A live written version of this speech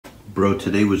Bro,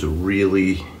 today was a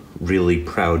really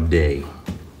proud day.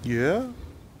 Yeah?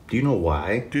 Do you know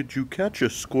why? Did you catch a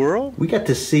squirrel? We got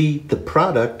to see the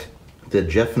product that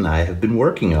Jeff and I have been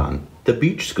working on, the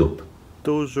beach scoop.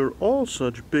 Those are all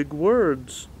such big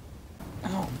words.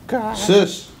 Oh, God.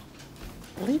 Sis,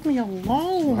 Leave me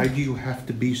alone. why do you have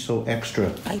to be so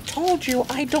extra? I told you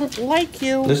I don't like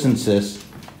you. Listen, sis,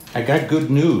 I got good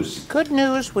news. Good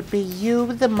news would be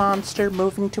you, the monster,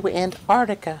 moving to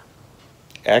Antarctica.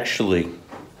 Actually,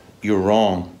 you're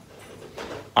wrong.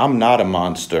 I'm not a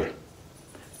monster.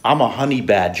 I'm a honey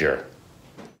badger.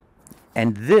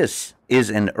 And this is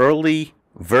an early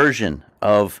version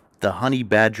of the honey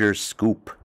badger scoop.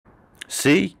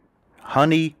 See?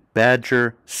 Honey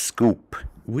badger scoop.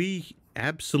 We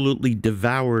absolutely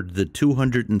devoured the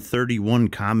 231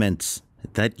 comments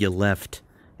that you left,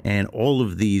 and all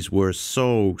of these were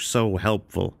so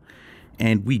helpful.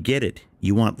 And we get it.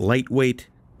 You want lightweight,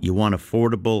 you want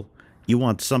affordable, you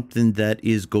want something that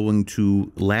is going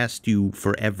to last you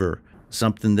forever,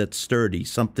 something that's sturdy,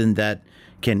 something that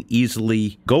can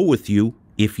easily go with you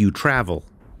if you travel.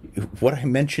 What I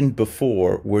mentioned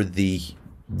before were the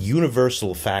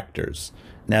universal factors.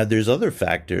 Now, there's other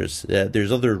factors,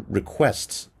 there's other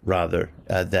requests, rather,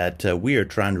 that we are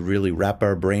trying to really wrap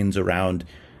our brains around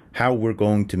how we're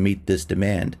going to meet this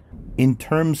demand. In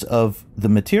terms of the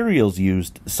materials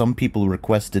used, some people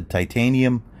requested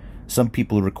titanium, some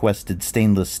people requested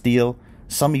stainless steel,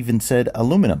 some even said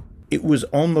aluminum. It was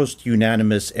almost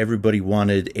unanimous everybody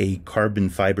wanted a carbon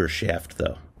fiber shaft,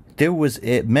 though. There was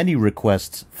many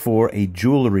requests for a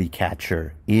jewelry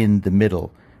catcher in the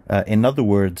middle. In other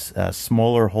words,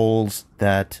 smaller holes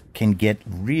that can get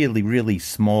really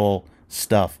small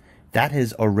stuff. That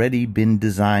has already been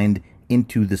designed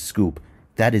into the scoop.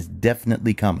 That is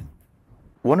definitely coming.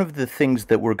 One of the things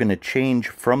that we're going to change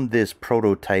from this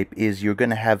prototype is you're going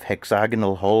to have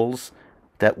hexagonal holes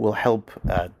that will help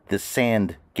the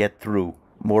sand get through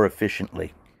more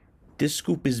efficiently. This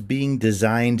scoop is being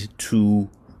designed to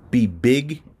be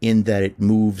big in that it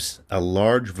moves a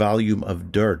large volume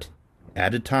of dirt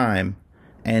at a time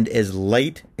and as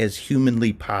light as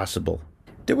humanly possible.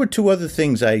 There were two other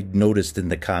things I noticed in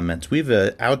the comments. We have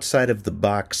an outside of the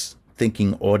box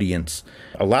thinking audience.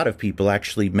 A lot of people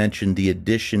actually mentioned the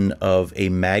addition of a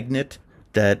magnet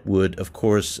that would, of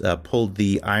course, pull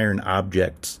the iron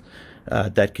objects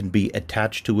that can be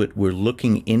attached to it. We're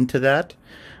looking into that.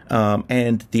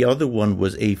 And the other one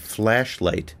was a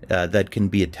flashlight that can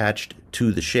be attached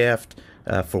to the shaft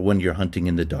for when you're hunting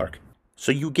in the dark.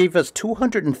 So you gave us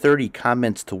 230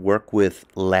 comments to work with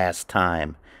last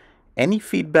time. Any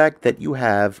feedback that you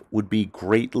have would be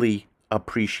greatly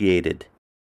appreciated.